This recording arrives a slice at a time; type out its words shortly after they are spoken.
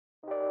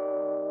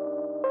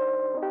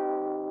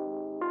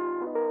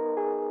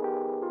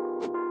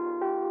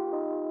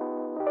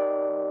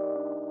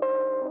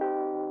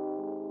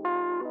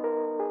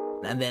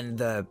And then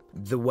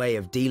the way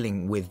of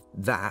dealing with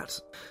that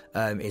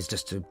is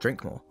just to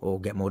drink more or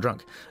get more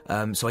drunk.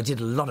 So I did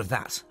a lot of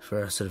that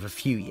for sort of a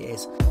few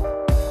years.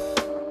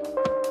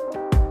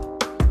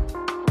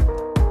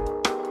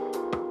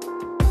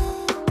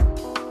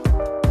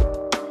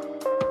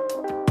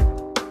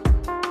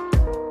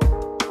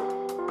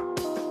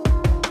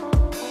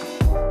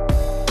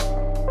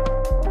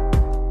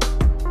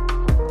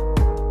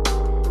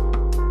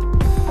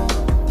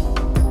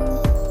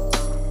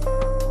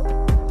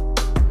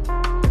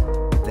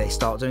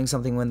 Start doing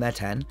something when they're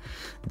 10,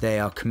 they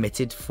are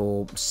committed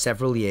for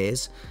several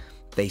years,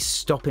 they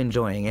stop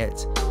enjoying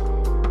it.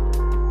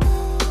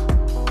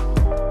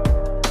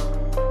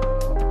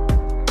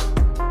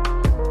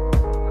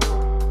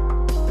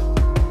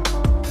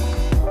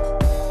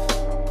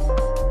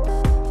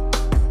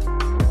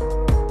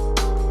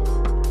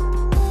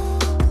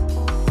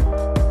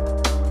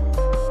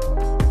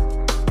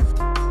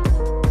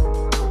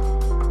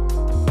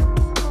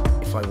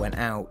 If I went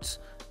out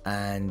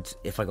and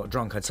if I got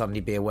drunk, I'd suddenly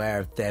be aware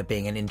of there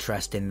being an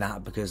interest in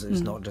that, because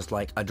it's not just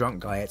like a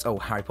drunk guy, it's, oh,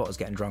 Harry Potter's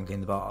getting drunk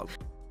in the bar.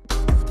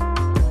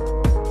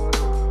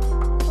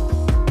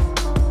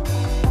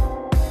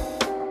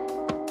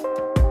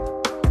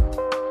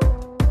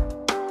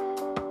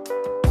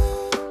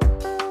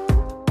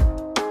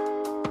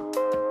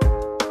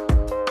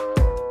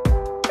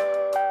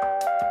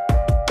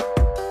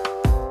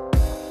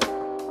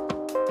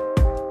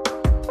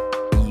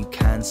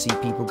 See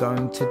people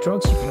going to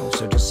drugs. You can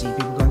also just see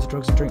people going to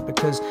drugs and drink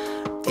because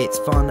it's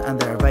fun and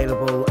they're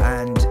available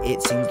and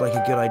it seems like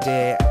a good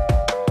idea.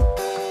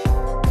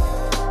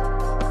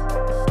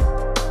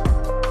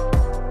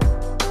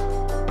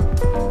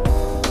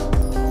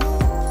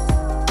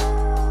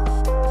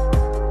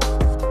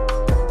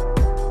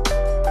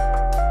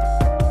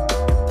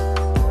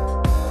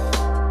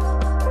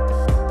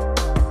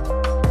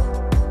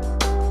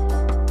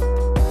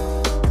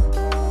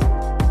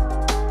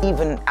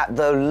 Even at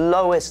the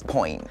lowest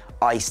point,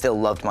 I still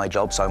loved my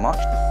job so much.